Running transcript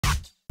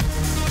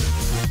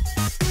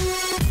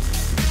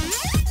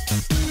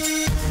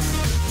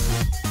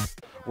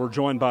We're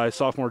joined by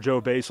sophomore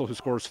Joe Boesel, who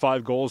scores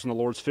 5 goals in the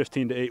Lord's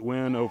 15-8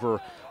 win over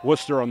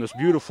Wooster on this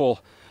beautiful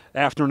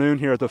afternoon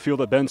here at the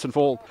field at Benson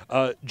Bowl.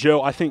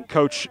 Joe, I think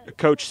Coach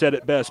said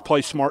it best: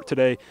 play smart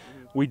today.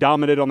 We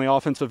dominated on the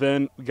offensive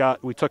end.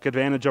 We took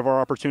advantage of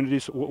our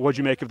opportunities. What'd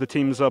you make of the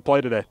team's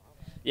play today?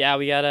 Yeah,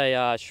 we got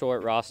a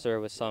short roster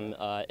with some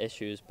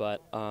issues,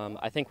 but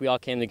I think we all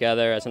came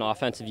together as an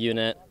offensive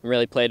unit and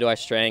really played to our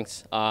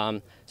strengths.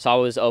 Saw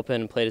what was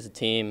open, played as a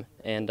team,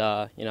 and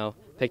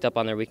picked up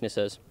on their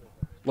weaknesses.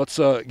 Let's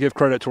give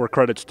credit to where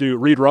credit's due.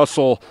 Reed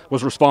Russell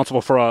was responsible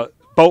for a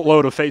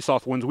boatload of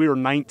face-off wins. We were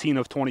 19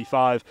 of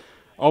 25,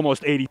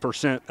 almost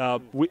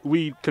 80%.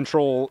 We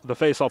control the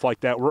face-off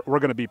like that. We're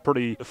going to be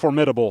pretty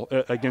formidable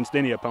against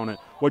any opponent.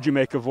 What'd you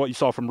make of what you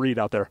saw from Reed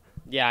out there?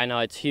 Yeah, I know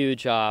it's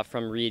huge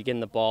from Reed getting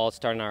the ball,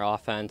 starting our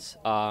offense.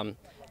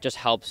 Just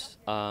helps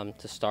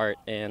to start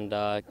and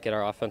get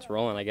our offense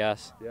rolling, I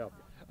guess. Yeah.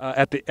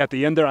 At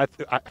the end there,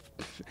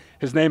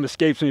 his name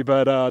escapes me,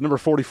 but number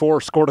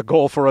 44 scored a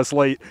goal for us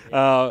late.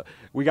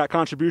 We got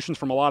contributions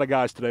from a lot of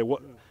guys today.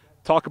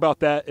 Talk about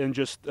that, and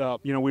just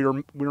we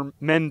were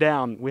men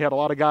down. We had a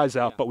lot of guys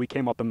out, but we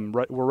came up and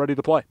we're ready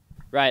to play.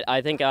 Right.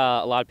 I think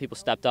a lot of people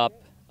stepped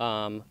up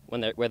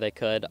where they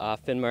could.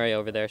 Finn Murray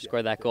over there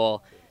scored that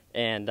goal,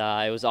 and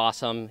it was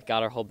awesome.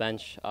 Got our whole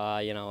bench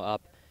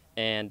up,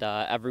 and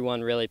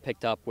everyone really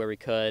picked up where we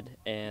could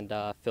and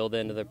filled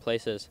into their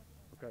places.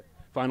 Okay.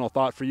 Final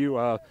thought for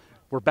you.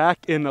 We're back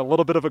in a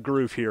little bit of a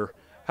groove here.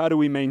 How do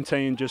we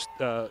maintain just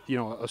a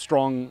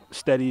strong,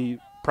 steady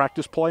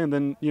practice play and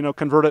then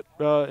convert it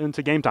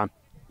into game time?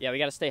 Yeah, we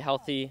got to stay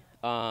healthy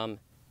and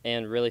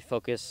really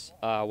focus,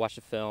 watch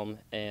the film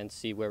and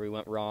see where we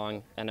went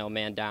wrong. I know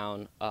man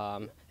down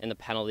and the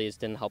penalties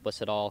didn't help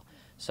us at all,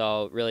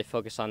 so really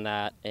focus on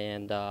that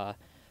and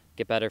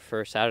get better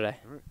for Saturday.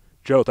 All right.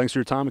 Joe, thanks for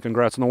your time and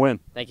congrats on the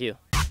win. Thank you.